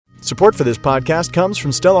Support for this podcast comes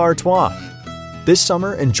from Stella Artois. This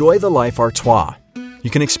summer, enjoy the life Artois. You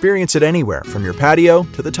can experience it anywhere, from your patio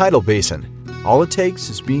to the tidal basin. All it takes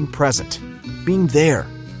is being present, being there,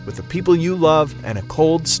 with the people you love and a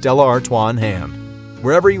cold Stella Artois in hand.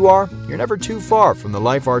 Wherever you are, you're never too far from the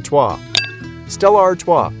life Artois. Stella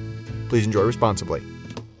Artois. Please enjoy responsibly.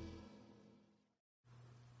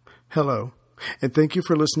 Hello, and thank you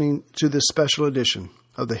for listening to this special edition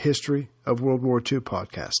of the History of World War II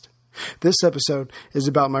podcast. This episode is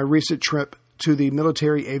about my recent trip to the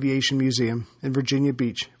Military Aviation Museum in Virginia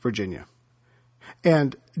Beach, Virginia.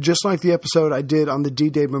 And just like the episode I did on the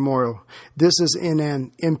D-Day Memorial, this is in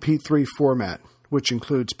an MP3 format, which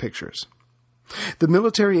includes pictures. The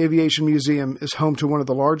Military Aviation Museum is home to one of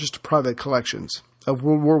the largest private collections of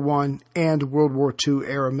World War I and World War II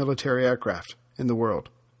era military aircraft in the world.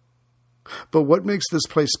 But what makes this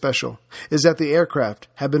place special is that the aircraft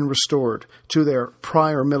have been restored to their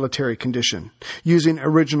prior military condition, using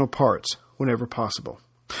original parts whenever possible.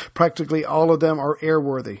 Practically all of them are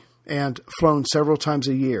airworthy and flown several times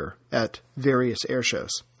a year at various air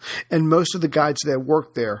shows. And most of the guides that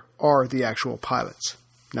work there are the actual pilots.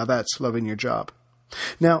 Now that's loving your job.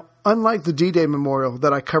 Now, unlike the D-Day Memorial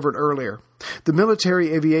that I covered earlier, the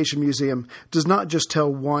Military Aviation Museum does not just tell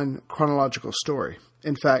one chronological story.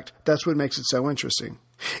 In fact, that's what makes it so interesting.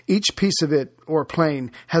 Each piece of it, or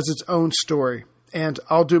plane, has its own story, and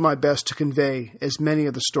I'll do my best to convey as many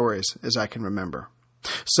of the stories as I can remember.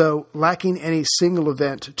 So, lacking any single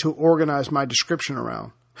event to organize my description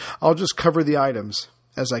around, I'll just cover the items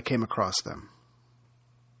as I came across them.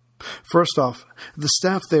 First off, the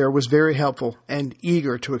staff there was very helpful and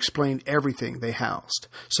eager to explain everything they housed.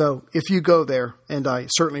 So, if you go there, and I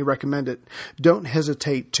certainly recommend it, don't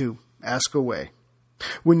hesitate to ask away.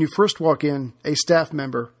 When you first walk in, a staff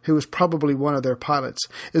member, who is probably one of their pilots,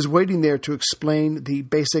 is waiting there to explain the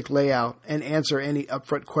basic layout and answer any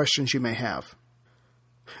upfront questions you may have.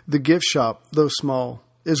 The gift shop, though small,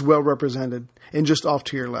 is well represented and just off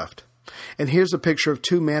to your left. And here's a picture of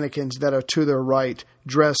two mannequins that are to their right,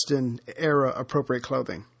 dressed in era-appropriate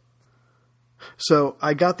clothing. So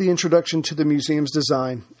I got the introduction to the museum's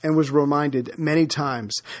design and was reminded many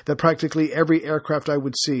times that practically every aircraft I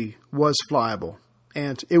would see was flyable,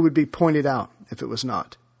 and it would be pointed out if it was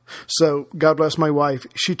not. So, God bless my wife,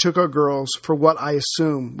 she took our girls for what I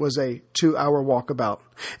assume was a 2-hour walkabout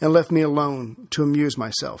and left me alone to amuse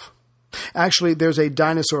myself. Actually, there's a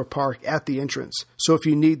dinosaur park at the entrance, so if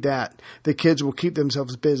you need that, the kids will keep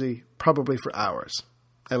themselves busy probably for hours.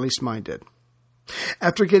 At least mine did.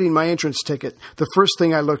 After getting my entrance ticket, the first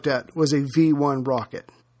thing I looked at was a V-1 rocket.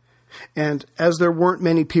 And as there weren't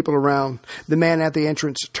many people around, the man at the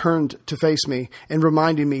entrance turned to face me and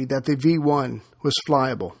reminded me that the V-1 was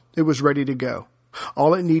flyable. It was ready to go.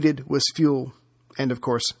 All it needed was fuel and, of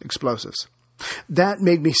course, explosives. That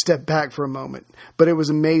made me step back for a moment, but it was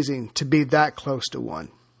amazing to be that close to one.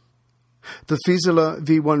 The Fusela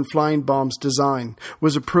V-1 flying bomb's design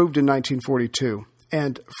was approved in 1942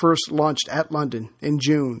 and first launched at London in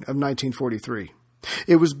June of 1943.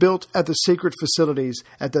 It was built at the secret facilities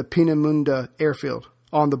at the Peenemünde airfield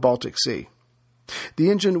on the Baltic Sea.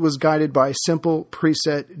 The engine was guided by a simple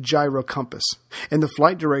preset gyro compass, and the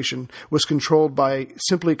flight duration was controlled by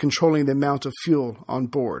simply controlling the amount of fuel on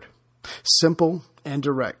board. Simple and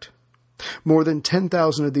direct. More than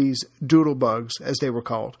 10,000 of these doodlebugs, as they were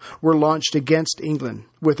called, were launched against England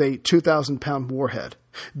with a 2,000-pound warhead,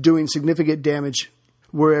 doing significant damage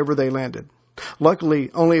wherever they landed.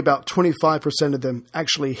 Luckily, only about 25% of them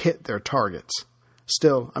actually hit their targets.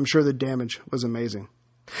 Still, I'm sure the damage was amazing.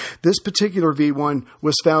 This particular V-1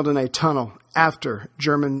 was found in a tunnel after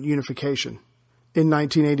German unification in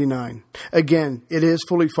 1989. Again, it is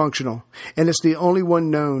fully functional, and it's the only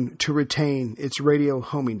one known to retain its radio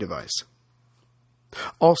homing device.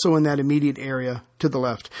 Also in that immediate area, to the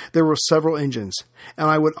left, there were several engines, and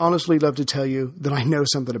I would honestly love to tell you that I know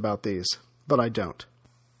something about these, but I don't.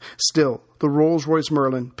 Still, the Rolls-Royce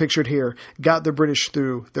Merlin, pictured here, got the British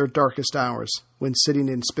through their darkest hours when sitting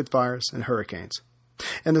in Spitfires and Hurricanes.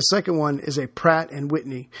 And the second one is a Pratt &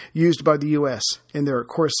 Whitney used by the U.S. in their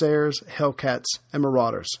Corsairs, Hellcats, and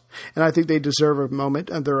Marauders. And I think they deserve a moment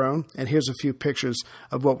of their own, and here's a few pictures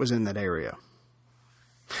of what was in that area.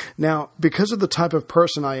 Now, because of the type of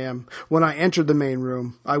person I am, when I entered the main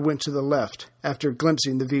room, I went to the left after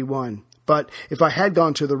glimpsing the V-1. But if I had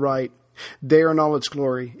gone to the right, there in all its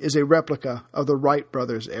glory is a replica of the Wright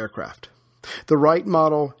brothers aircraft. The Wright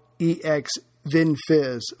model EX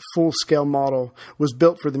VinFizz full-scale model was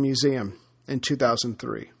built for the museum in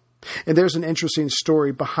 2003. And there's an interesting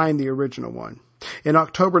story behind the original one. In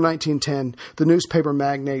October 1910, the newspaper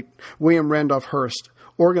magnate William Randolph Hearst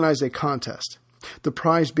organized a contest, the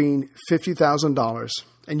prize being $50,000,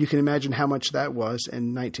 and you can imagine how much that was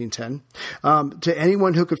in 1910, to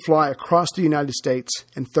anyone who could fly across the United States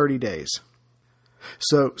in 30 days.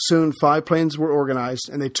 So soon 5 planes were organized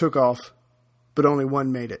and they took off, but only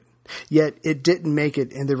one made it. Yet it didn't make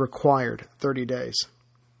it in the required 30 days.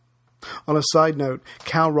 On a side note,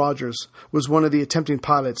 Cal Rogers was one of the attempting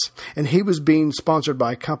pilots, and he was being sponsored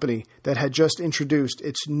by a company that had just introduced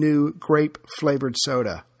its new grape-flavored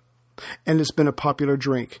soda, and it's been a popular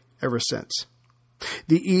drink ever since.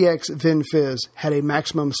 The EX Vin Fizz had a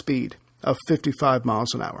maximum speed of 55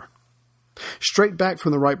 miles an hour. Straight back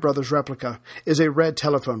from the Wright brothers replica is a red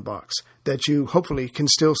telephone box that you hopefully can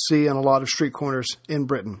still see on a lot of street corners in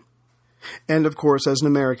Britain. And of course, as an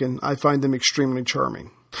American, I find them extremely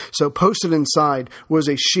charming. So posted inside was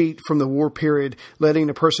a sheet from the war period letting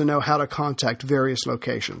the person know how to contact various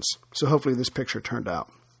locations. So hopefully this picture turned out.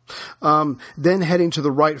 Then heading to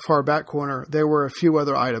the right far back corner, there were a few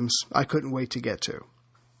other items I couldn't wait to get to.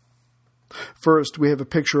 First, we have a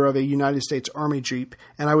picture of a United States Army Jeep,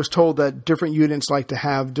 and I was told that different units like to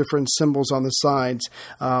have different symbols on the sides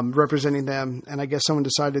representing them, and I guess someone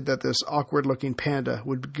decided that this awkward-looking panda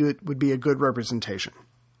would be a good representation.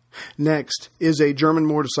 Next is a German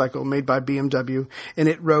motorcycle made by BMW, and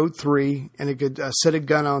it rode 3, and it could set a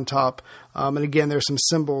gun on top, and again, there's some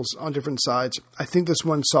symbols on different sides. I think this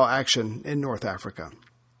one saw action in North Africa.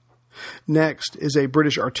 Next is a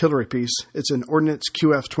British artillery piece. It's an Ordnance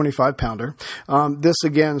QF 25-pounder. This,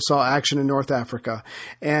 again, saw action in North Africa.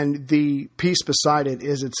 And the piece beside it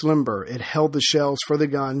is its limber. It held the shells for the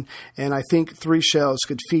gun, and I think 3 shells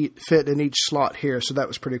could fit in each slot here, so that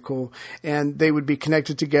was pretty cool. And they would be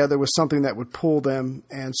connected together with something that would pull them.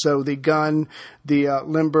 And so the gun, the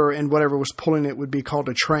limber, and whatever was pulling it would be called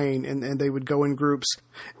a train, and they would go in groups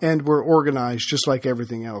and were organized just like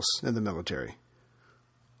everything else in the military.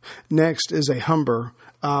 Next is a Humber,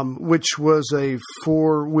 which was a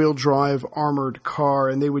 4-wheel drive armored car,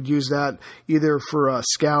 and they would use that either for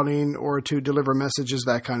scouting or to deliver messages,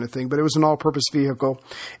 that kind of thing. But it was an all-purpose vehicle,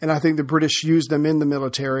 and I think the British used them in the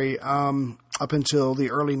military up until the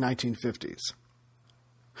early 1950s.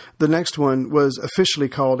 The next one was officially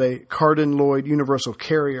called a Carden-Lloyd Universal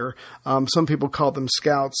Carrier. Some people called them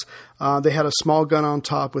Scouts. They had a small gun on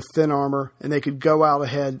top with thin armor, and they could go out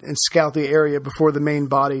ahead and scout the area before the main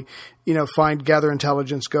body, gather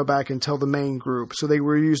intelligence, go back and tell the main group. So they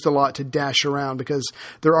were used a lot to dash around because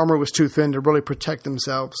their armor was too thin to really protect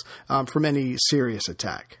themselves from any serious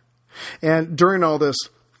attack. And during all this,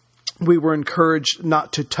 we were encouraged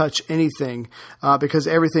not to touch anything because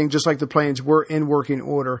everything, just like the planes, were in working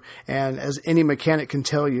order. And as any mechanic can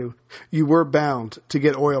tell you, you were bound to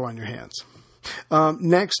get oil on your hands.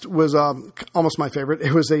 Next was almost my favorite.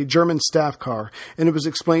 It was a German staff car, and it was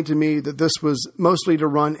explained to me that this was mostly to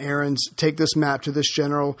run errands, take this map to this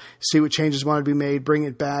general, see what changes wanted to be made, bring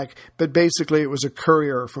it back. But basically, it was a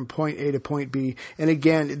courier from point A to point B. And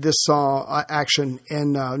again, this saw action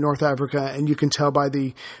in North Africa, and you can tell by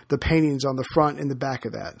the paintings on the front and the back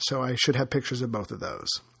of that. So I should have pictures of both of those.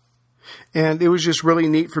 And it was just really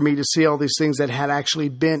neat for me to see all these things that had actually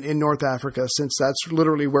been in North Africa, since that's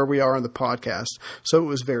literally where we are on the podcast. So it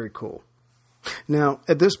was very cool. Now,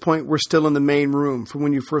 at this point, we're still in the main room from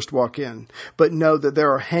when you first walk in, but know that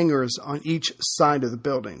there are hangars on each side of the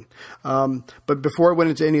building. But before I went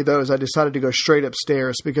into any of those, I decided to go straight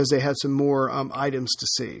upstairs because they had some more items to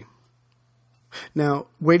see. Now,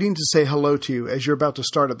 waiting to say hello to you as you're about to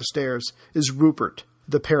start up the stairs is Rupert,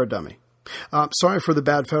 the paradummy. Sorry for the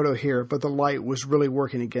bad photo here, but the light was really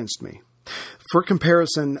working against me. For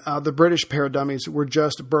comparison, the British paradummies were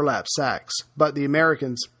just burlap sacks, but the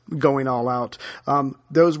Americans, going all out,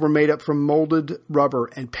 those were made up from molded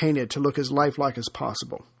rubber and painted to look as lifelike as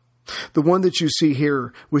possible. The one that you see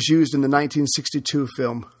here was used in the 1962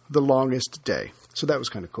 film, The Longest Day, so that was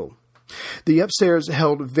kind of cool. The upstairs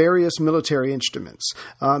held various military instruments.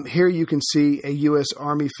 Here you can see a U.S.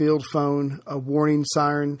 Army field phone, a warning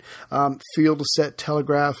siren, field set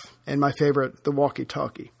telegraph, and my favorite, the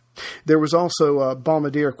walkie-talkie. There was also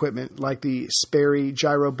bombardier equipment like the Sperry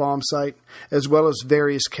gyro bomb sight, as well as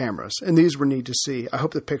various cameras, and these were neat to see. I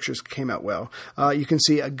hope the pictures came out well. You can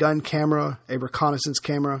see a gun camera, a reconnaissance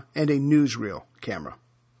camera, and a newsreel camera.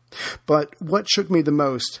 But what shook me the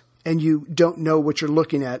most, and you don't know what you're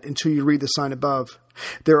looking at until you read the sign above,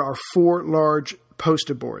 there are 4 large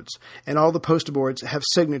poster boards, and all the poster boards have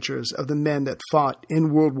signatures of the men that fought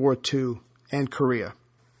in World War II and Korea.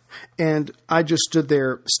 And I just stood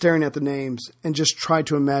there staring at the names and just tried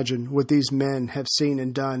to imagine what these men have seen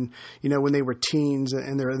and done, when they were teens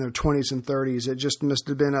and they're in their 20s and 30s. It just must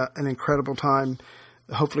have been an incredible time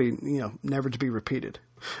hopefully, never to be repeated.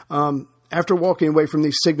 After walking away from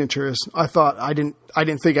these signatures, I thought I didn't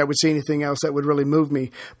think I would see anything else that would really move me.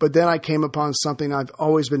 But then I came upon something I've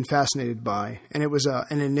always been fascinated by, and it was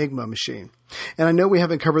an Enigma machine. And I know we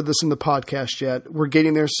haven't covered this in the podcast yet. We're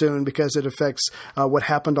getting there soon because it affects what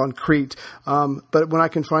happened on Crete. But when I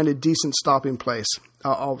can find a decent stopping place,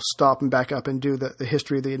 I'll stop and back up and do the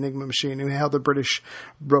history of the Enigma machine and how the British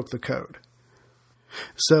broke the code.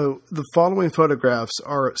 So the following photographs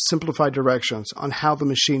are simplified directions on how the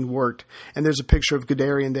machine worked, and there's a picture of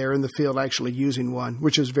Guderian there in the field actually using one,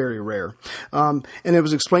 which is very rare. And it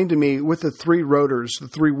was explained to me with the three rotors, the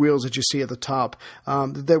three wheels that you see at the top,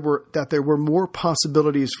 that there were more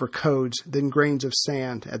possibilities for codes than grains of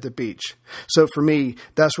sand at the beach. So for me,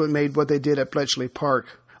 that's what made what they did at Bletchley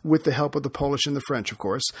Park, with the help of the Polish and the French, of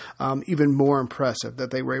course, even more impressive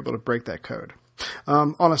that they were able to break that code.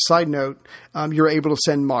 On a side note, you're able to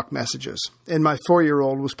send mock messages. And my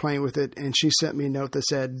 4-year-old was playing with it, and she sent me a note that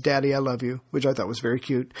said, "Daddy, I love you," which I thought was very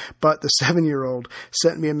cute. But the 7-year-old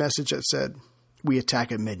sent me a message that said, "We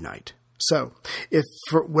attack at midnight." So if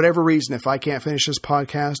for whatever reason, if I can't finish this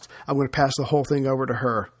podcast, I'm going to pass the whole thing over to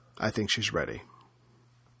her. I think she's ready.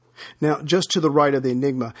 Now, just to the right of the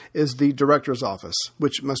Enigma is the director's office,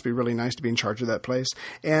 which must be really nice to be in charge of that place.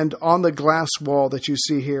 And on the glass wall that you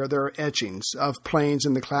see here, there are etchings of planes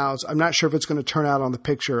in the clouds. I'm not sure if it's going to turn out on the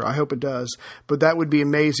picture. I hope it does. But that would be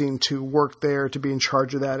amazing to work there, to be in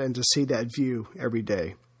charge of that, and to see that view every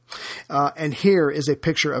day. And here is a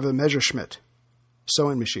picture of a Messerschmitt,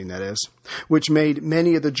 sewing machine that is, which made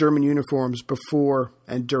many of the German uniforms before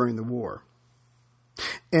and during the war.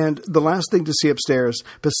 And the last thing to see upstairs,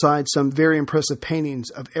 besides some very impressive paintings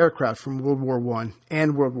of aircraft from World War I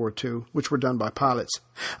and World War II, which were done by pilots,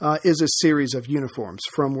 is a series of uniforms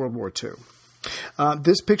from World War II.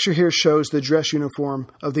 This picture here shows the dress uniform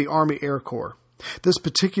of the Army Air Corps. This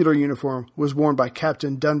particular uniform was worn by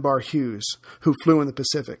Captain Dunbar Hughes, who flew in the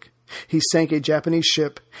Pacific. He sank a Japanese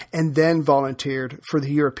ship and then volunteered for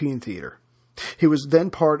the European theater. He was then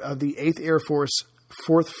part of the 8th Air Force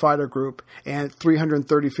 4th Fighter Group and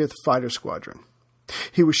 335th Fighter Squadron.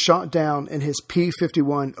 He was shot down in his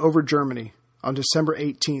P-51 over Germany on December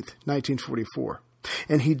 18, 1944,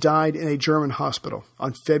 and he died in a German hospital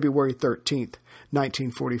on February 13,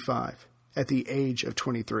 1945, at the age of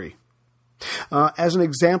 23. As an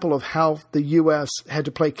example of how the U.S. had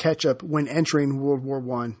to play catch-up when entering World War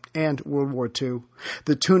I and World War II,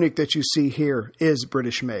 the tunic that you see here is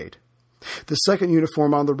British-made. The second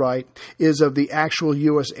uniform on the right is of the actual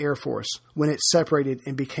U.S. Air Force when it separated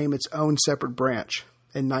and became its own separate branch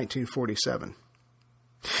in 1947.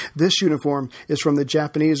 This uniform is from the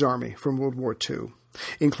Japanese Army from World War II,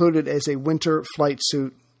 included as a winter flight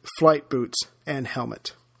suit, flight boots, and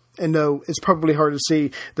helmet. And no, it's probably hard to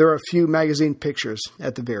see, there are a few magazine pictures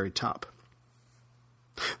at the very top.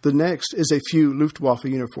 The next is a few Luftwaffe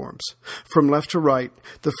uniforms. From left to right,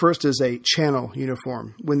 the first is a Channel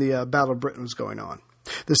uniform when the Battle of Britain was going on.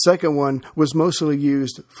 The second one was mostly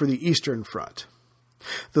used for the Eastern Front.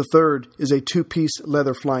 The third is a 2-piece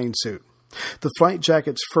leather flying suit. The flight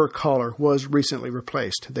jacket's fur collar was recently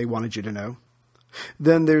replaced, they wanted you to know.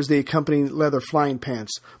 Then there's the accompanying leather flying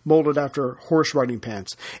pants, molded after horse riding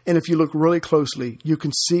pants. And if you look really closely, you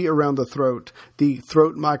can see around the throat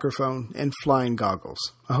microphone and flying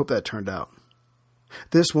goggles. I hope that turned out.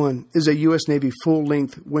 This one is a U.S. Navy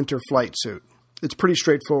full-length winter flight suit. It's pretty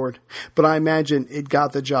straightforward, but I imagine it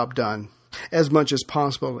got the job done as much as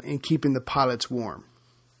possible in keeping the pilots warm.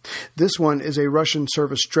 This one is a Russian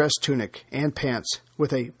service dress tunic and pants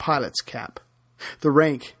with a pilot's cap. The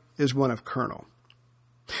rank is one of colonel.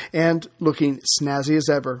 And looking snazzy as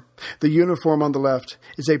ever, the uniform on the left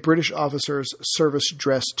is a British officer's service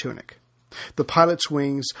dress tunic. The pilot's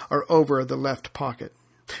wings are over the left pocket.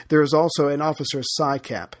 There is also an officer's side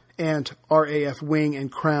cap and RAF wing and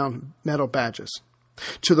crown metal badges.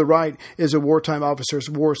 To the right is a wartime officer's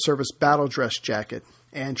war service battle dress jacket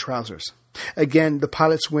and trousers. Again, the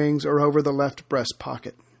pilot's wings are over the left breast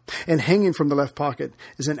pocket. And hanging from the left pocket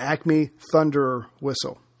is an Acme Thunderer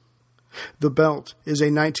whistle. The belt is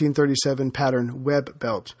a 1937 pattern web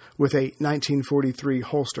belt with a 1943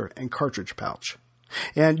 holster and cartridge pouch.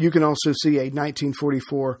 And you can also see a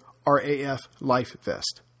 1944 RAF life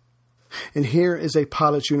vest. And here is a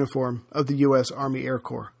pilot's uniform of the U.S. Army Air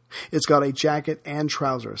Corps. It's got a jacket and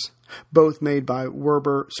trousers, both made by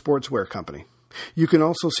Werber Sportswear Company. You can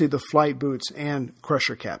also see the flight boots and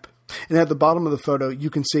crusher cap. And at the bottom of the photo, you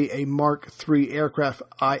can see a Mark III aircraft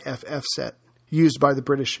IFF set used by the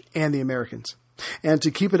British and the Americans. And to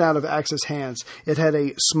keep it out of Axis hands, it had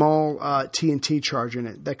a small TNT charge in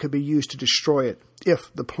it that could be used to destroy it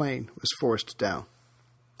if the plane was forced down.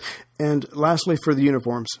 And lastly, for the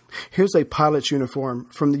uniforms, here's a pilot's uniform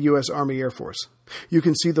from the U.S. Army Air Force. You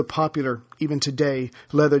can see the popular, even today,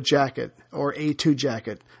 leather jacket or A2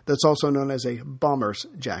 jacket that's also known as a bomber's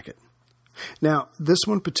jacket. Now, this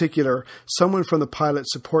one particular, someone from the pilot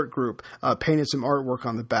support group painted some artwork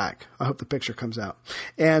on the back. I hope the picture comes out.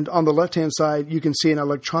 And on the left-hand side, you can see an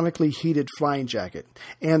electronically heated flying jacket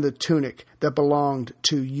and the tunic that belonged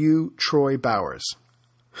to U. Troy Bowers.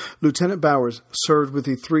 Lieutenant Bowers served with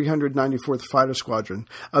the 394th Fighter Squadron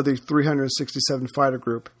of the 367 Fighter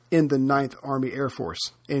Group in the 9th Army Air Force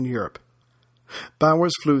in Europe.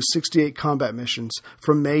 Bowers flew 68 combat missions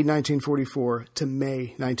from May 1944 to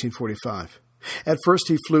May 1945. At first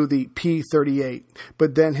he flew the P-38,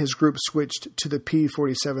 but then his group switched to the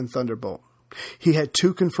P-47 Thunderbolt. He had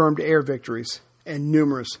 2 confirmed air victories and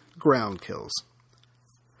numerous ground kills.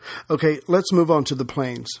 Okay, let's move on to the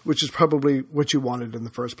planes, which is probably what you wanted in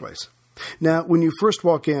the first place. Now, when you first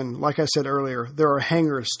walk in, like I said earlier, there are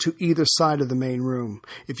hangars to either side of the main room.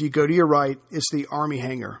 If you go to your right, it's the Army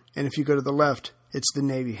hangar, and if you go to the left, it's the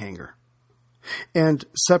Navy hangar. And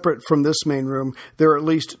separate from this main room, there are at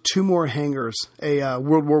least 2 more hangars, a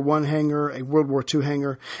World War I hangar, a World War II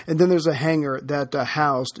hangar, and then there's a hangar that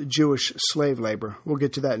housed Jewish slave labor. We'll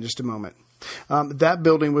get to that in just a moment. That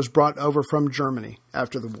building was brought over from Germany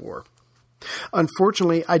after the war.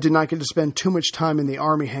 Unfortunately, I did not get to spend too much time in the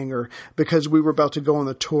Army hangar because we were about to go on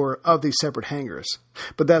the tour of these separate hangars.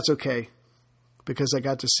 But that's okay, because I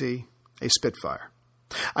got to see a Spitfire.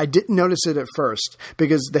 I didn't notice it at first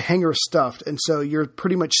because the hangar is stuffed, and so you're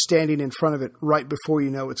pretty much standing in front of it right before you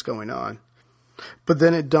know what's going on. But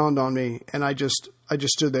then it dawned on me, and I just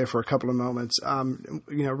stood there for a couple of moments,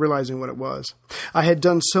 realizing what it was. I had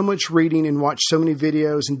done so much reading and watched so many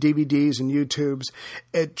videos and DVDs and YouTubes.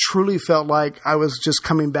 It truly felt like I was just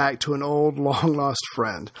coming back to an old, long-lost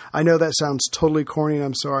friend. I know that sounds totally corny, and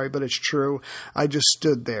I'm sorry, but it's true. I just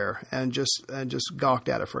stood there and just gawked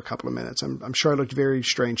at it for a couple of minutes. I'm sure I looked very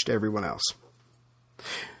strange to everyone else.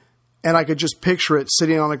 And I could just picture it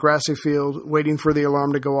sitting on a grassy field, waiting for the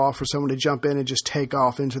alarm to go off for someone to jump in and just take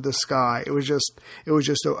off into the sky. It was just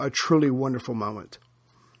a truly wonderful moment.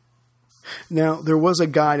 Now, there was a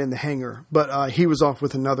guide in the hangar, but he was off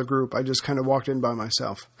with another group. I just kind of walked in by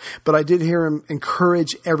myself. But I did hear him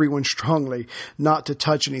encourage everyone strongly not to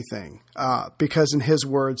touch anything, because in his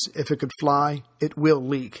words, if it could fly, it will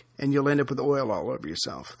leak, and you'll end up with oil all over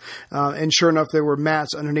yourself. And sure enough, there were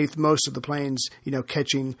mats underneath most of the planes,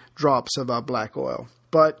 catching drops of black oil.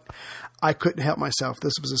 But I couldn't help myself.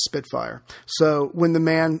 This was a Spitfire. So when the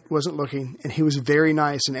man wasn't looking, and he was very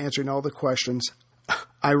nice in answering all the questions,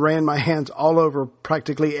 I ran my hands all over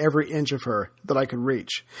practically every inch of her that I could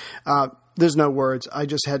reach. There's no words. I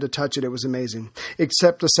just had to touch it. It was amazing.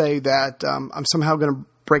 Except to say that I'm somehow going to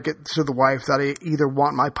break it to the wife that I either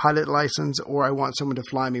want my pilot license or I want someone to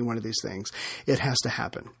fly me one of these things. It has to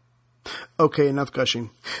happen. Okay, enough gushing.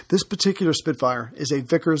 This particular Spitfire is a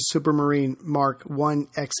Vickers Supermarine Mark 1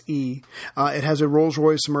 XE. It has a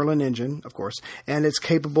Rolls-Royce Merlin engine, of course, and it's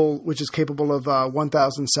capable of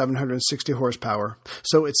 1,760 horsepower.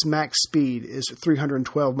 So its max speed is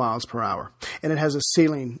 312 miles per hour, and it has a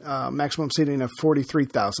maximum ceiling of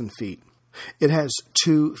 43,000 feet. It has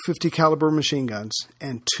 2 50 caliber machine guns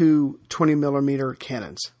and 2 20 millimeter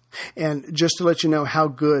cannons. And just to let you know how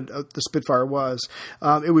good the Spitfire was,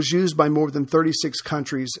 it was used by more than 36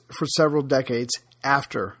 countries for several decades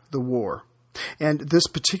after the war. And this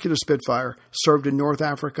particular Spitfire served in North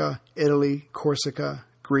Africa, Italy, Corsica,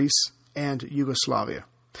 Greece, and Yugoslavia.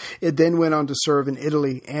 It then went on to serve in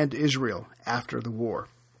Italy and Israel after the war.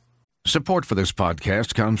 Support for this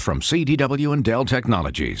podcast comes from CDW and Dell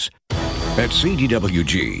Technologies. At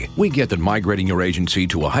CDWG, we get that migrating your agency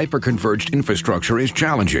to a hyper-converged infrastructure is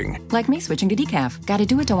challenging. Like me switching to decaf. Gotta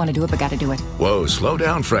do it, don't want to do it, but gotta do it. Whoa, slow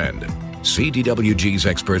down, friend. CDWG's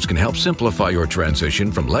experts can help simplify your transition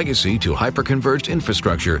from legacy to hyper-converged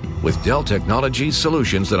infrastructure with Dell Technologies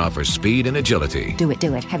solutions that offer speed and agility. Do it.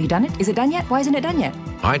 Have you done it? Is it done yet? Why isn't it done yet?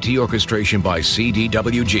 IT orchestration by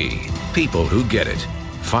CDWG. People who get it.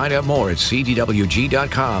 Find out more at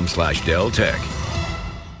cdwg.com/Dell Tech.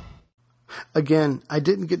 Again, I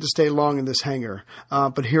didn't get to stay long in this hangar,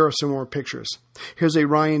 but here are some more pictures. Here's a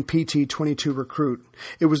Ryan PT-22 Recruit.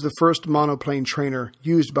 It was the first monoplane trainer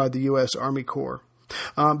used by the U.S. Army Corps.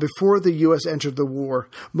 Before the U.S. entered the war,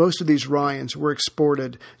 most of these Ryans were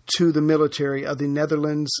exported to the military of the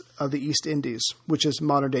Netherlands of the East Indies, which is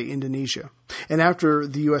modern-day Indonesia. And after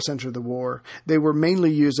the U.S. entered the war, they were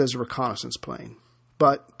mainly used as a reconnaissance plane.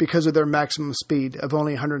 But because of their maximum speed of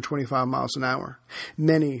only 125 miles an hour,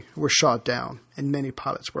 many were shot down and many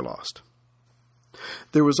pilots were lost.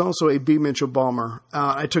 There was also a B. Mitchell bomber.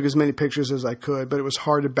 I took as many pictures as I could, but it was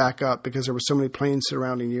hard to back up because there were so many planes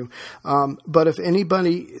surrounding you. But if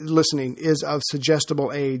anybody listening is of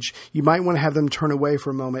suggestible age, you might want to have them turn away for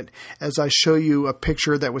a moment as I show you a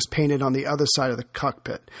picture that was painted on the other side of the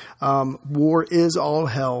cockpit. War is all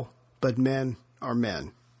hell, but men are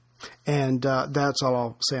men. And that's all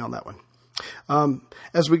I'll say on that one.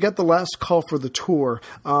 As we get the last call for the tour,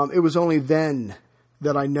 it was only then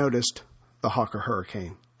that I noticed the Hawker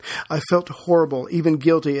Hurricane. I felt horrible, even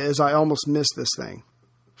guilty, as I almost missed this thing.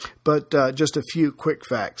 But just a few quick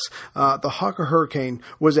facts. The Hawker Hurricane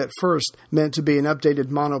was at first meant to be an updated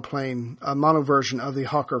monoplane, a mono version of the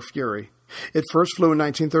Hawker Fury. It first flew in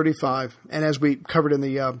 1935, and as we covered in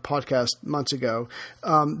the podcast months ago,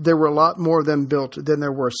 there were a lot more of them built than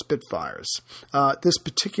there were Spitfires. This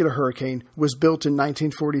particular Hurricane was built in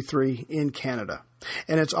 1943 in Canada,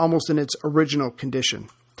 and it's almost in its original condition.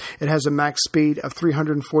 It has a max speed of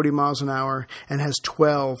 340 miles an hour and has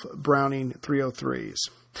 12 Browning 303s.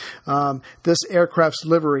 This aircraft's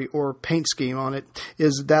livery or paint scheme on it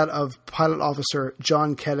is that of Pilot Officer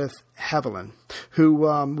John Kenneth Haviland, who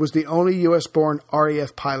was the only U.S.-born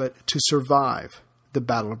RAF pilot to survive the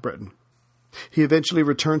Battle of Britain. He eventually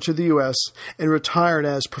returned to the U.S. and retired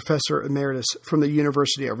as Professor Emeritus from the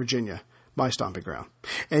University of Virginia, my stomping ground.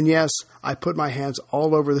 And yes, I put my hands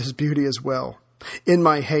all over this beauty as well. In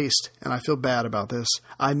my haste, and I feel bad about this,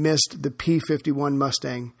 I missed the P-51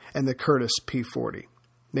 Mustang and the Curtiss P-40.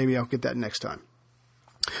 Maybe I'll get that next time.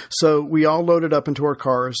 So we all loaded up into our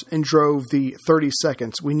cars and drove the 30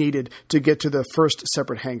 seconds we needed to get to the first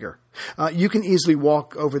separate hangar. You can easily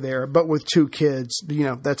walk over there, but with two kids,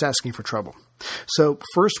 that's asking for trouble. So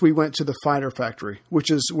first we went to the fighter factory, which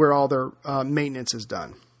is where all their maintenance is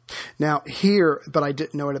done. Now here, but I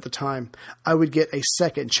didn't know it at the time, I would get a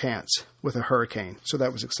second chance with a Hurricane, so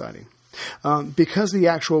that was exciting. Because the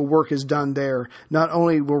actual work is done there, not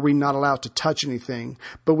only were we not allowed to touch anything,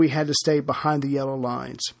 but we had to stay behind the yellow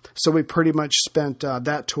lines. So we pretty much spent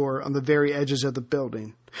that tour on the very edges of the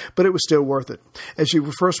building. But it was still worth it. As you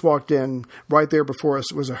first walked in, right there before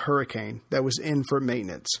us was a Hurricane that was in for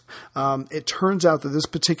maintenance. It turns out that this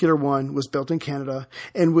particular one was built in Canada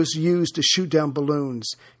and was used to shoot down balloons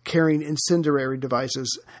carrying incendiary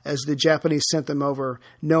devices as the Japanese sent them over,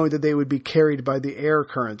 knowing that they would be carried by the air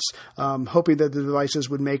currents, hoping that the devices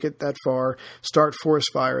would make it that far, start forest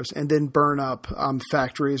fires, and then burn up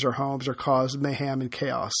factories or homes or cause mayhem and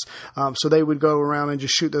chaos. So they would go around and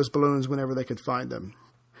just shoot those balloons whenever they could find them.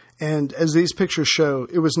 And as these pictures show,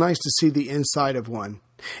 it was nice to see the inside of one.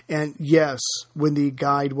 And yes, when the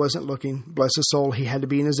guide wasn't looking, bless his soul, he had to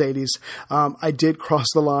be in his 80s, I did cross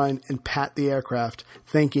the line and pat the aircraft,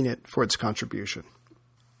 thanking it for its contribution.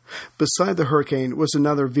 Beside the Hurricane was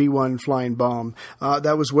another V-1 flying bomb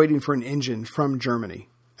that was waiting for an engine from Germany.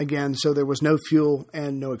 Again, so there was no fuel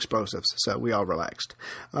and no explosives, so we all relaxed.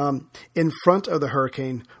 In front of the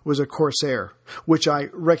Hurricane was a Corsair, which I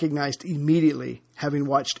recognized immediately, having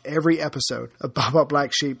watched every episode of Baba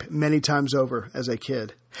Black Sheep many times over as a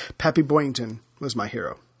kid. Pappy Boyington was my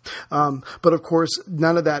hero. But of course,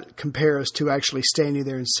 none of that compares to actually standing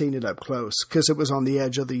there and seeing it up close, because it was on the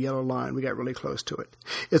edge of the yellow line. We got really close to it.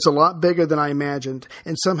 It's a lot bigger than I imagined,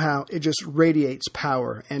 and somehow it just radiates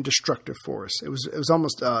power and destructive force. It was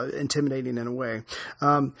almost intimidating in a way.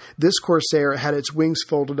 This Corsair had its wings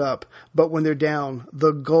folded up, but when they're down,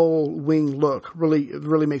 the gull wing look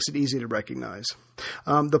really makes it easy to recognize.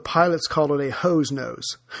 The pilots called it a hose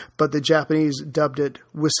nose, but the Japanese dubbed it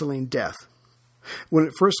Whistling Death. When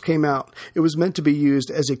it first came out, it was meant to be used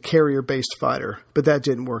as a carrier-based fighter, but that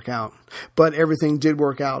didn't work out. But everything did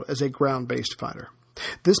work out as a ground-based fighter.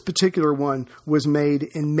 This particular one was made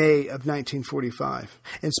in May of 1945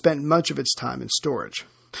 and spent much of its time in storage.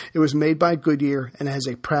 It was made by Goodyear and has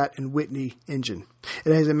a Pratt & Whitney engine.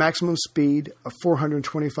 It has a maximum speed of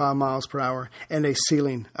 425 miles per hour and a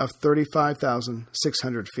ceiling of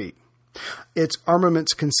 35,600 feet. Its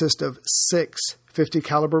armaments consist of 6 .50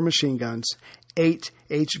 caliber machine guns, 8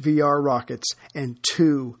 HVR rockets, and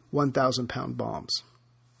 2 1,000-pound bombs.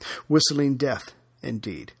 Whistling death,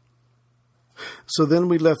 indeed. So then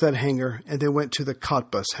we left that hangar and then went to the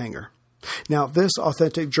Cottbus hangar. Now, this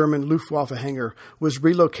authentic German Luftwaffe hangar was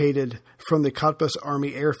relocated from the Cottbus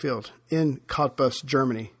Army Airfield in Cottbus,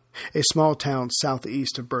 Germany, a small town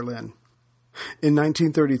southeast of Berlin. In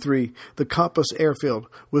 1933, the Cottbus Airfield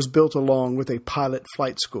was built along with a pilot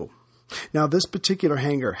flight school. Now, this particular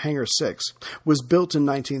hangar, Hangar 6, was built in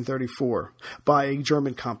 1934 by a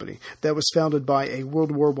German company that was founded by a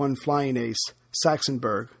World War I flying ace,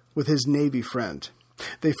 Saxenberg, with his Navy friend.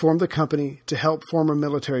 They formed the company to help former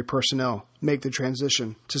military personnel make the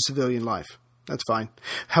transition to civilian life. That's fine.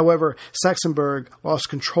 However, Saxenberg lost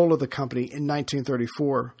control of the company in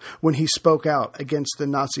 1934 when he spoke out against the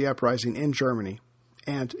Nazi uprising in Germany,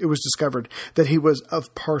 and it was discovered that he was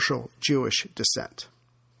of partial Jewish descent.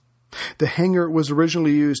 The hangar was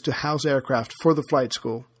originally used to house aircraft for the flight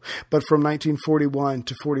school, but from 1941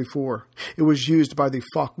 to 44, it was used by the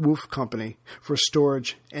Focke-Wulf Company for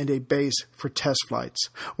storage and a base for test flights,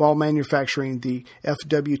 while manufacturing the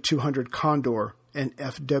FW-200 Condor and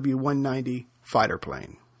FW-190 fighter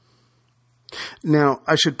plane. Now,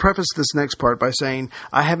 I should preface this next part by saying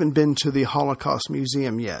I haven't been to the Holocaust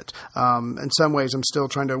Museum yet. In some ways, I'm still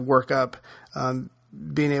trying to work up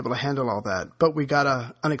being able to handle all that. But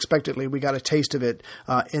unexpectedly, we got a taste of it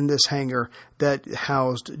in this hangar that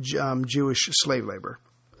housed Jewish slave labor.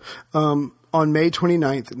 On May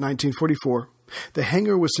 29th, 1944, the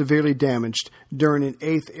hangar was severely damaged during an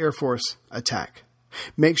 8th Air Force attack.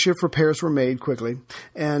 Makeshift repairs were made quickly,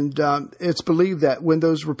 and it's believed that when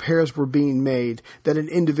those repairs were being made, that an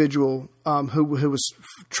individual who was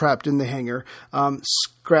trapped in the hangar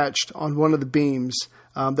scratched on one of the beams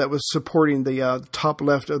that was supporting the top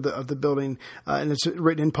left of the building, and it's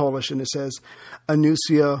written in Polish, and it says,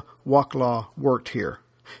 "Anusia Waclaw worked here,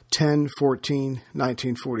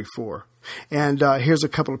 10/14/1944." And here's a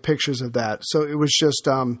couple of pictures of that. So it was just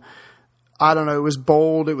I don't know, it was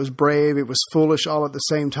bold, it was brave, it was foolish all at the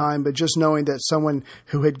same time, but just knowing that someone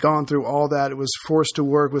who had gone through all that, it was forced to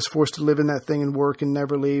work, was forced to live in that thing and work and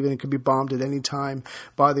never leave, and it could be bombed at any time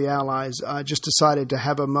by the Allies, just decided to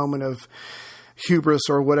have a moment of hubris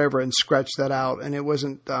or whatever and scratch that out, and it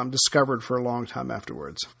wasn't discovered for a long time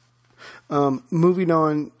afterwards. Moving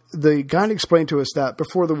on, the guide explained to us that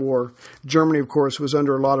before the war, Germany, of course, was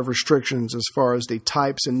under a lot of restrictions as far as the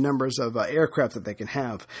types and numbers of aircraft that they can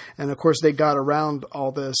have. And, of course, they got around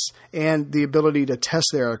all this and the ability to test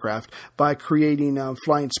their aircraft by creating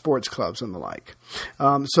flying sports clubs and the like.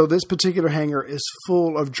 So this particular hangar is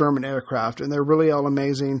full of German aircraft, and they're really all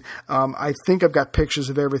amazing. I think I've got pictures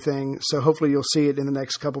of everything, so hopefully you'll see it in the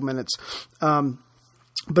next couple minutes.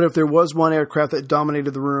 But if there was one aircraft that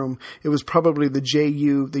dominated the room, it was probably the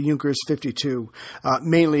Junkers 52,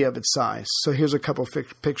 mainly of its size. So here's a couple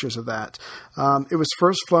pictures of that. It was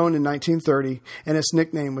first flown in 1930, and its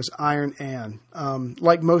nickname was Iron Ann.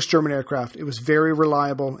 Like most German aircraft, it was very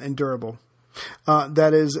reliable and durable.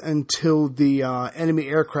 That is until the enemy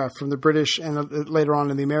aircraft from the British and later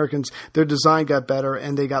on in the Americans, their design got better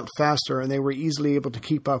and they got faster and they were easily able to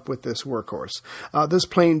keep up with this workhorse. This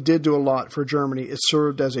plane did do a lot for Germany. It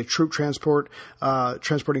served as a troop transport,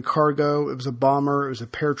 transporting cargo. It was a bomber. It was a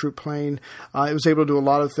paratroop plane. It was able to do a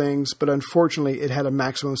lot of things, but unfortunately it had a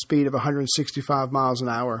maximum speed of 165 miles an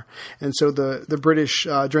hour. And so the British,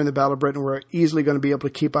 during the Battle of Britain, were easily going to be able to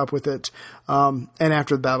keep up with it. And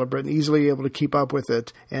after the Battle of Britain, easily able to keep up with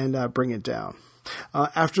it and bring it down.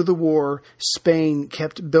 After the war, Spain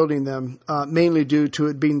kept building them, mainly due to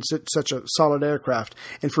it being such a solid aircraft.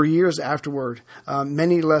 And for years afterward,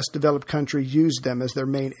 many less developed countries used them as their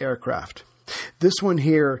main aircraft. This one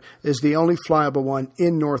here is the only flyable one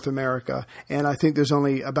in North America, and I think there's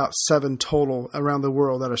only about 7 total around the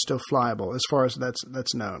world that are still flyable, as far as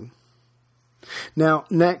that's known. Now,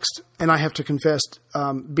 next, and I have to confess,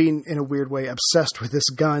 being in a weird way obsessed with this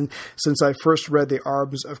gun since I first read The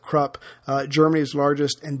Arms of Krupp, Germany's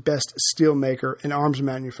largest and best steel maker and arms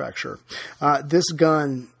manufacturer. This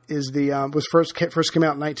gun is was first came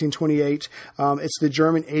out in 1928. It's the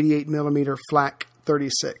German 88mm Flak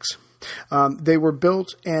 36. They were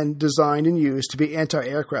built and designed and used to be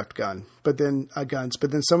anti-aircraft guns, but then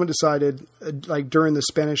someone decided, like during the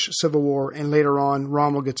Spanish Civil War and later on,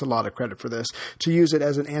 Rommel gets a lot of credit for this, to use it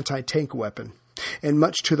as an anti-tank weapon. And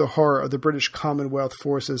much to the horror of the British Commonwealth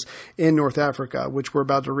forces in North Africa, which we're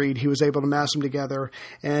about to read, he was able to mass them together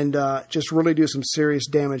and just really do some serious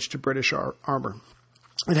damage to British armor.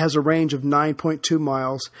 It has a range of 9.2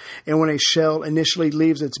 miles, and when a shell initially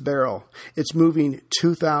leaves its barrel, it's moving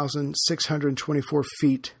 2,624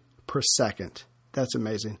 feet per second. That's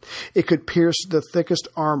amazing. It could pierce the thickest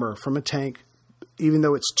armor from a tank, even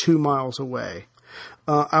though it's 2 miles away.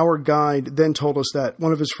 Our guide then told us that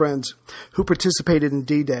one of his friends who participated in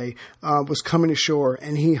D-Day was coming ashore,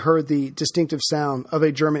 and he heard the distinctive sound of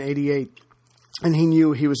a German 88. And he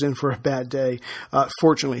knew he was in for a bad day.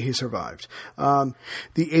 Fortunately, he survived. The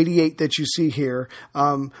 88 that you see here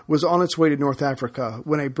was on its way to North Africa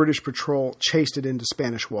when a British patrol chased it into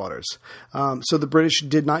Spanish waters. So the British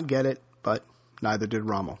did not get it, but neither did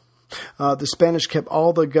Rommel. The Spanish kept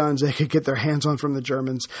all the guns they could get their hands on from the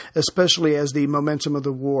Germans, especially as the momentum of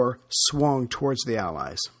the war swung towards the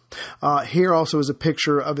Allies. Here also is a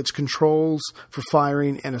picture of its controls for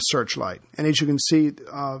firing and a searchlight. And as you can see,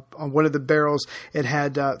 on one of the barrels, it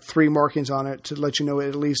had 3 markings on it to let you know it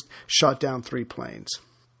at least shot down 3 planes.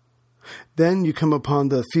 Then you come upon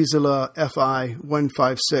the Fusela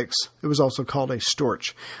FI-156. It was also called a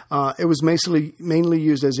Storch. It was mainly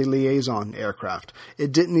used as a liaison aircraft.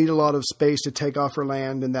 It didn't need a lot of space to take off or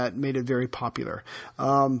land, and that made it very popular.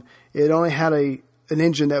 It only had an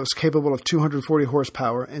engine that was capable of 240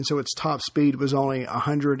 horsepower, and so its top speed was only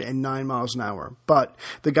 109 miles an hour. But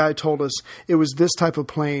the guy told us it was this type of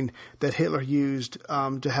plane that Hitler used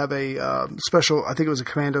to have a special, I think it was a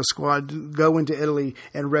commando squad, go into Italy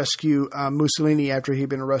and rescue Mussolini after he'd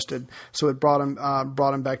been arrested. So it brought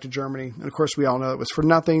him back to Germany. And of course, we all know it was for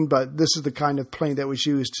nothing, but this is the kind of plane that was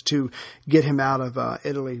used to get him out of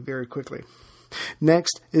Italy very quickly.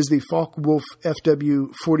 Next is the Focke-Wulf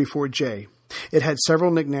FW-44J. It had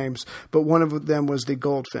several nicknames, but one of them was the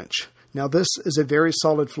Goldfinch. Now, this is a very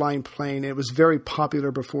solid flying plane. It was very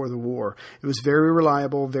popular before the war. It was very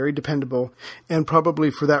reliable, very dependable, and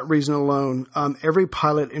probably for that reason alone, every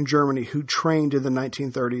pilot in Germany who trained in the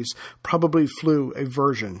 1930s probably flew a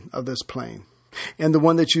version of this plane. And the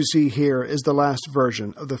one that you see here is the last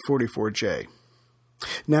version of the 44J.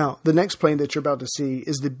 Now, the next plane that you're about to see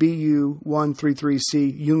is the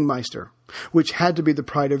Bu-133C Jungmeister, which had to be the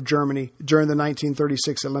pride of Germany during the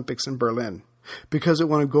 1936 Olympics in Berlin, because it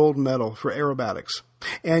won a gold medal for aerobatics.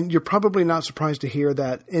 And you're probably not surprised to hear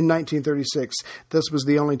that in 1936, this was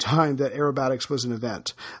the only time that aerobatics was an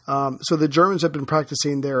event. So the Germans have been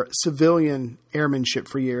practicing their civilian airmanship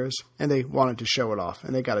for years, and they wanted to show it off,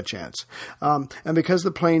 and they got a chance. And because the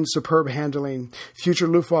plane's superb handling, future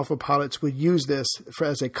Luftwaffe pilots would use this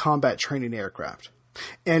as a combat training aircraft.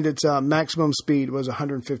 And its maximum speed was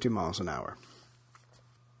 150 miles an hour.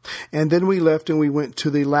 And then we left and we went to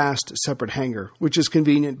the last separate hangar, which is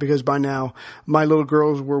convenient because by now my little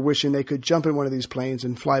girls were wishing they could jump in one of these planes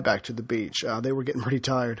and fly back to the beach. They were getting pretty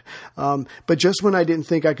tired. But just when I didn't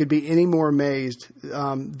think I could be any more amazed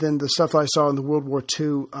than the stuff I saw in the World War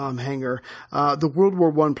II hangar, the World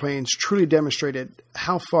War I planes truly demonstrated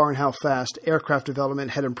how far and how fast aircraft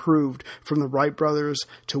development had improved from the Wright brothers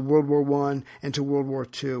to World War I and to World War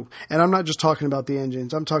II. And I'm not just talking about the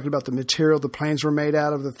engines. I'm talking about the material the planes were made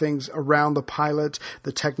out of, the things around the pilot,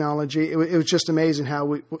 the technology. It was just amazing how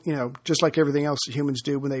we, just like everything else that humans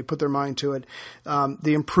do when they put their mind to it,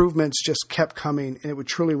 the improvements just kept coming, and it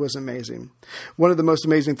truly was amazing. One of the most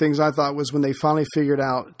amazing things I thought was when they finally figured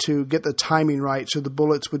out to get the timing right so the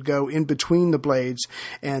bullets would go in between the blades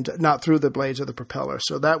and not through the blades of the propeller.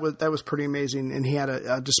 So that was pretty amazing, and he had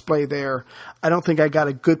a display there. I don't think I got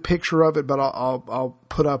a good picture of it, but I'll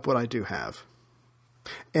put up what I do have.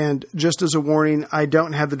 And just as a warning, I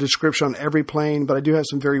don't have the description on every plane, but I do have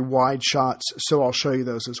some very wide shots, so I'll show you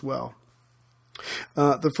those as well.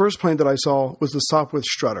 The first plane that I saw was the Sopwith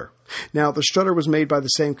Strutter. Now, the Strutter was made by the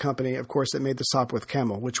same company, of course, that made the Sopwith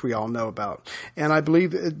Camel, which we all know about. And I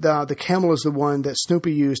believe the Camel is the one that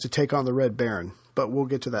Snoopy used to take on the Red Baron, but we'll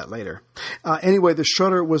get to that later. Anyway, the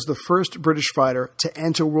Strutter was the first British fighter to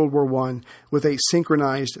enter World War I with a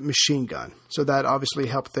synchronized machine gun. So that obviously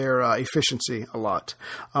helped their efficiency a lot.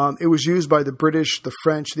 It was used by the British, the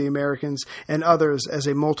French, the Americans, and others as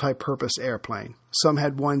a multi-purpose airplane. Some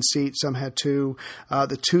had one seat, some had two.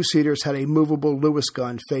 The two-seaters had a movable Lewis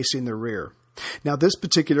gun facing the rear. Now, this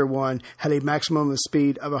particular one had a maximum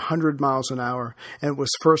speed of 100 miles an hour and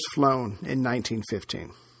was first flown in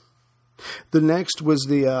 1915. The next was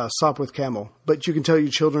the Sopwith Camel, but you can tell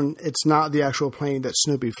your children it's not the actual plane that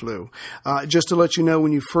Snoopy flew. Just to let you know,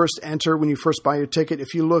 when you first buy your ticket,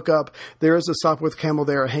 if you look up, there is a Sopwith Camel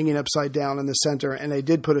there hanging upside down in the center, and they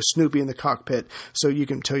did put a Snoopy in the cockpit, so you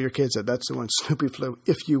can tell your kids that that's the one Snoopy flew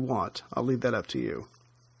if you want. I'll leave that up to you.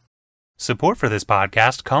 Support for this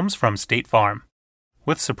podcast comes from State Farm.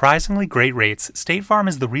 With surprisingly great rates, State Farm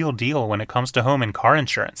is the real deal when it comes to home and car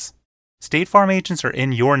insurance. State Farm agents are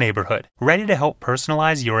in your neighborhood, ready to help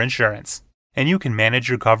personalize your insurance. And you can manage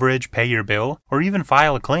your coverage, pay your bill, or even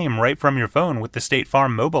file a claim right from your phone with the State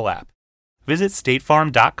Farm mobile app. Visit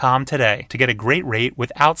statefarm.com today to get a great rate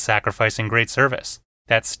without sacrificing great service.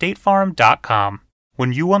 That's statefarm.com.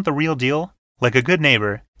 When you want the real deal, like a good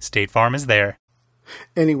neighbor, State Farm is there.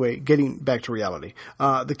 Anyway, getting back to reality,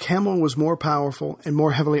 the Camel was more powerful and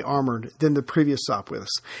more heavily armored than the previous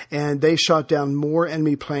Sopwiths, and they shot down more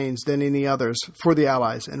enemy planes than any others for the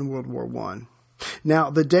Allies in World War I. Now,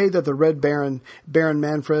 the day that the Red Baron, Baron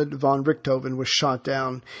Manfred von Richthofen, was shot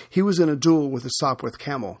down, he was in a duel with the Sopwith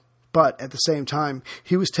Camel. But at the same time,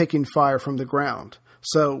 he was taking fire from the ground.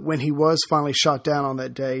 So when he was finally shot down on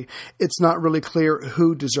that day, it's not really clear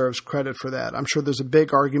who deserves credit for that. I'm sure there's a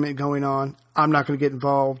big argument going on. I'm not going to get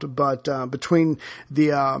involved, but between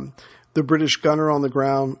the British gunner on the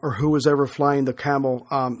ground or who was ever flying the Camel,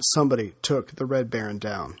 somebody took the Red Baron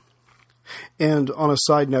down. And on a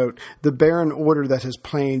side note, the Baron ordered that his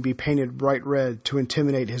plane be painted bright red to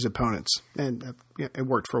intimidate his opponents, and it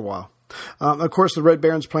worked for a while. Of course, the Red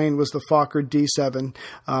Baron's plane was the Fokker D-7,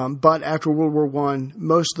 but after World War I,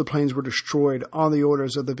 most of the planes were destroyed on the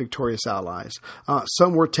orders of the victorious Allies.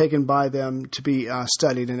 Some were taken by them to be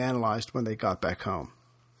studied and analyzed when they got back home.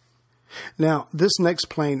 Now, this next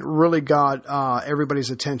plane really got everybody's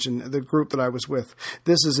attention, the group that I was with.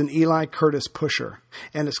 This is an Eli Curtis pusher,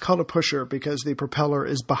 and it's called a pusher because the propeller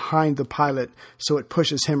is behind the pilot, so it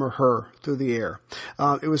pushes him or her through the air.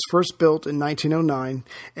 It was first built in 1909,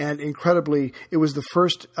 and incredibly, it was the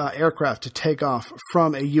first aircraft to take off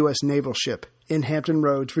from a U.S. naval ship in Hampton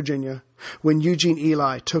Roads, Virginia, when Eugene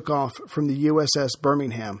Eli took off from the USS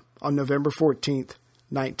Birmingham on November 14th,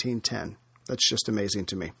 1910. That's just amazing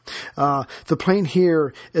to me. The plane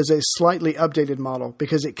here is a slightly updated model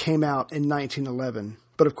because it came out in 1911.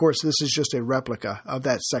 But of course, this is just a replica of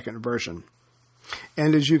that second version.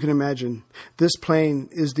 And as you can imagine, this plane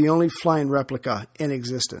is the only flying replica in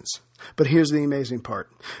existence. But here's the amazing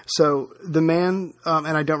part. So the man,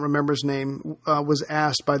 and I don't remember his name, was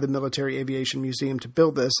asked by the Military Aviation Museum to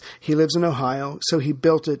build this. He lives in Ohio, so he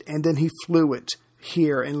built it, and then he flew it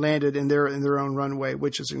here and landed in their own runway,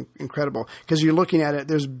 which is incredible. Because you're looking at it,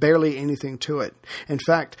 there's barely anything to it. In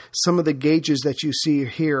fact, some of the gauges that you see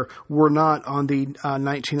here were not on the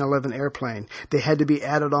 1911 airplane. They had to be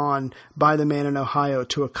added on by the man in Ohio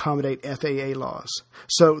to accommodate FAA laws.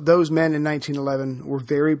 So those men in 1911 were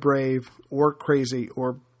very brave or crazy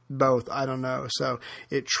or both. I don't know. So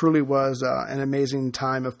it truly was an amazing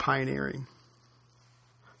time of pioneering.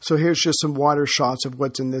 So here's just some water shots of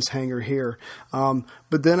what's in this hangar here.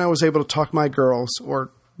 But then I was able to talk my girls, or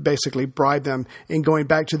basically bribe them, in going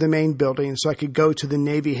back to the main building so I could go to the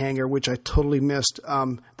Navy hangar, which I totally missed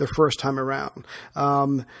the first time around.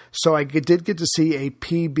 So I did get to see a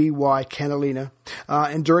PBY Catalina.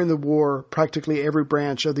 And during the war, practically every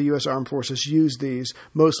branch of the U.S. Armed Forces used these,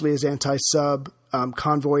 mostly as anti-sub,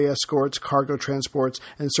 convoy escorts, cargo transports,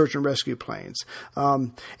 and search and rescue planes.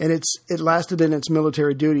 And it lasted in its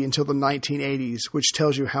military duty until the 1980s, which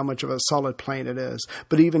tells you how much of a solid plane it is.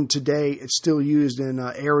 But even today, it's still used in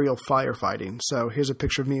aerial firefighting. So here's a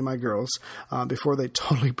picture of me and my girls before they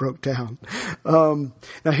totally broke down.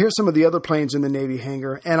 Now here's some of the other planes in the Navy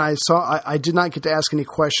hangar, and I did not get to ask any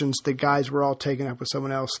questions. The guys were all taken up with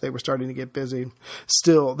someone else. They were starting to get busy.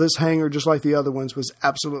 Still, this hangar, just like the other ones, was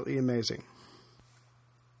absolutely amazing.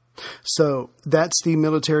 So that's the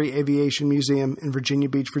Military Aviation Museum in Virginia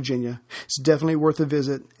Beach, Virginia. It's definitely worth a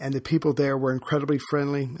visit, and the people there were incredibly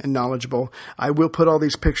friendly and knowledgeable. I will put all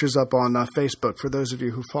these pictures up on Facebook for those of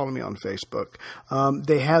you who follow me on Facebook.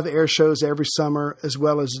 They have air shows every summer, as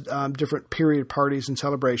well as different period parties and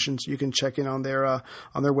celebrations. You can check in on their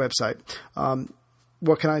website.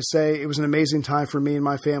 What can I say? It was an amazing time for me and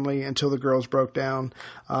my family until the girls broke down.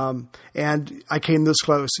 And I came this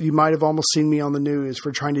close. You might have almost seen me on the news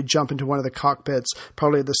for trying to jump into one of the cockpits,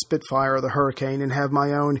 probably the Spitfire or the Hurricane, and have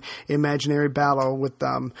my own imaginary battle with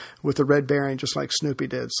the Red Baron, just like Snoopy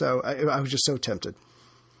did. So I was just so tempted.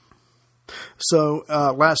 So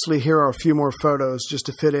lastly, here are a few more photos just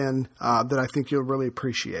to fit in that I think you'll really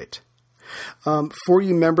appreciate. For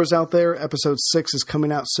you members out there, episode 6 is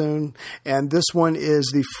coming out soon, and this one is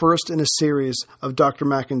the first in a series of Dr.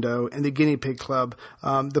 McIndoe and the Guinea Pig Club,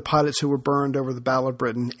 the pilots who were burned over the Battle of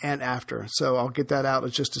Britain and after. So I'll get that out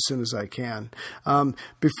just as soon as I can. And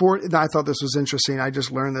I thought this was interesting. I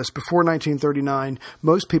just learned this. Before 1939,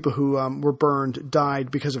 most people who were burned died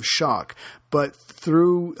because of shock. But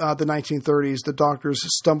through the 1930s, the doctors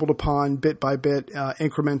stumbled upon, bit by bit,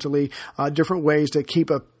 incrementally, different ways to keep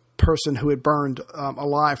a person who had burned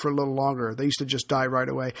alive for a little longer. They used to just die right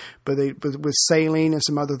away, but with saline and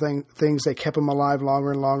some other things, they kept them alive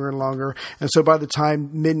longer and longer and longer. And so by the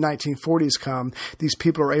time mid-1940s come, these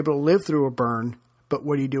people are able to live through a burn, but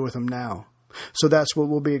what do you do with them now? So that's what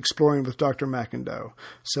we'll be exploring with Dr. McIndoe.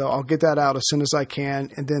 So I'll get that out as soon as I can,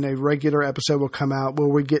 and then a regular episode will come out where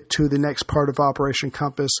we get to the next part of Operation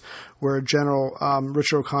Compass, where General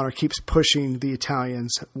Richard O'Connor keeps pushing the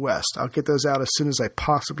Italians west. I'll get those out as soon as I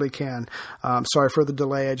possibly can. Sorry for the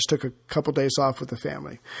delay. I just took a couple days off with the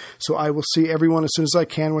family. So I will see everyone as soon as I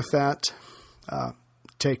can with that.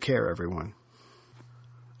 Take care, everyone.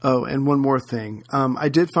 Oh, and one more thing. I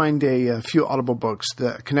did find a few Audible books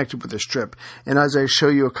that connected with this trip, and as I show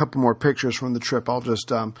you a couple more pictures from the trip, I'll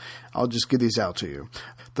just give these out to you.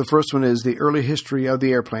 The first one is The Early History of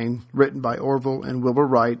the Airplane, written by Orville and Wilbur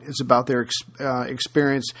Wright. It's about their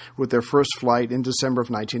experience with their first flight in December of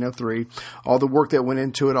 1903, all the work that went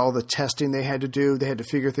into it, all the testing they had to do. They had to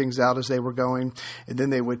figure things out as they were going, and then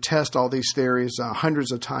they would test all these theories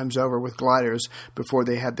hundreds of times over with gliders before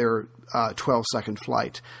they had their 12-second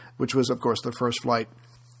flight, which was, of course, the first flight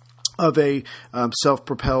of a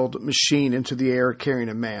self-propelled machine into the air carrying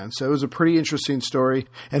a man. So it was a pretty interesting story,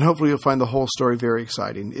 and hopefully you'll find the whole story very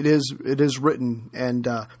exciting. It is written and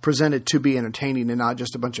presented to be entertaining and not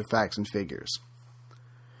just a bunch of facts and figures.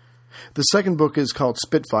 The second book is called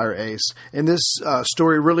Spitfire Ace, and this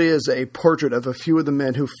story really is a portrait of a few of the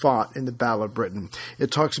men who fought in the Battle of Britain.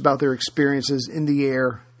 It talks about their experiences in the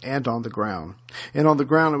air and on the ground. And on the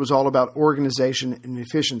ground, it was all about organization and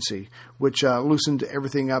efficiency, which loosened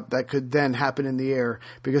everything up that could then happen in the air.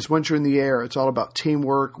 Because once you're in the air, it's all about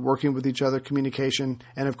teamwork, working with each other, communication,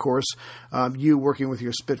 and of course, you working with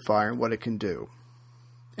your Spitfire and what it can do.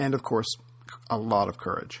 And of course, a lot of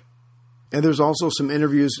courage. And there's also some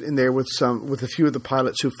interviews in there with a few of the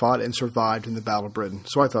pilots who fought and survived in the Battle of Britain.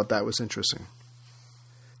 So I thought that was interesting.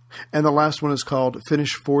 And the last one is called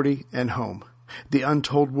Finish 40 and Home: The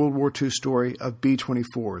Untold World War II Story of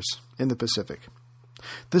B-24s in the Pacific.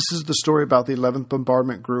 This is the story about the 11th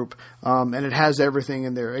Bombardment Group, and it has everything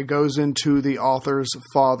in there. It goes into the author's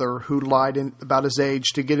father, who lied about his age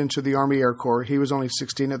to get into the Army Air Corps. He was only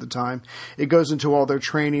 16 at the time. It goes into all their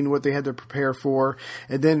training, what they had to prepare for,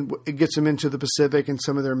 and then it gets them into the Pacific and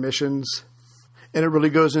some of their missions. And it really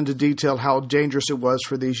goes into detail how dangerous it was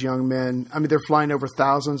for these young men. I mean, they're flying over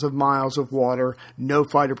thousands of miles of water, no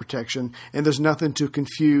fighter protection, and there's nothing to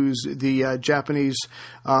confuse the Japanese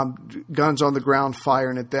guns on the ground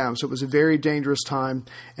firing at them. So it was a very dangerous time.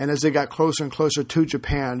 And as they got closer and closer to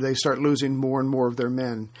Japan, they start losing more and more of their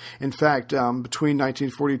men. In fact, between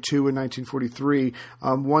 1942 and 1943,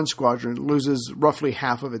 one squadron loses roughly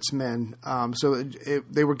half of its men. So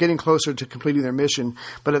they were getting closer to completing their mission,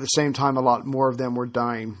 but at the same time, a lot more of them were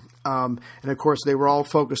dying. And of course, they were all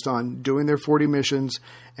focused on doing their 40 missions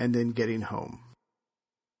and then getting home.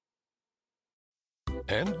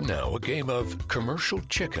 And now a game of Commercial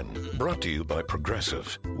Chicken, brought to you by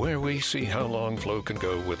Progressive, where we see how long Flo can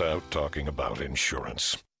go without talking about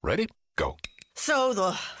insurance. Ready? Go. So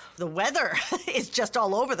the weather is just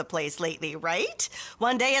all over the place lately, right?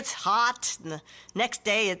 One day it's hot, and the next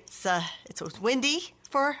day it's windy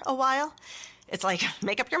for a while. It's like,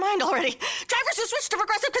 make up your mind already. Drivers who switch to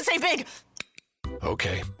Progressive could save big.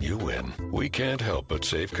 Okay, you win. We can't help but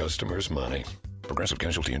save customers money. Progressive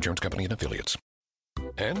Casualty Insurance Company and Affiliates.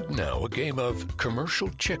 And now a game of Commercial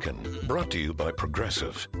Chicken, brought to you by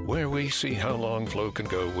Progressive, where we see how long Flo can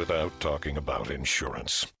go without talking about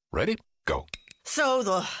insurance. Ready? Go. So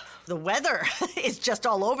the weather is just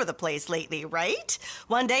all over the place lately, right?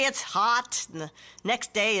 One day it's hot, and the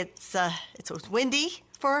next day it's windy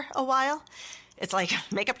for a while. It's like,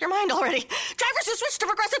 make up your mind already. Drivers who switch to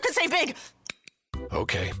Progressive could save big.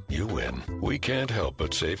 Okay, you win. We can't help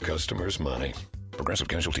but save customers money. Progressive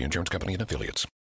Casualty Insurance Company and Affiliates.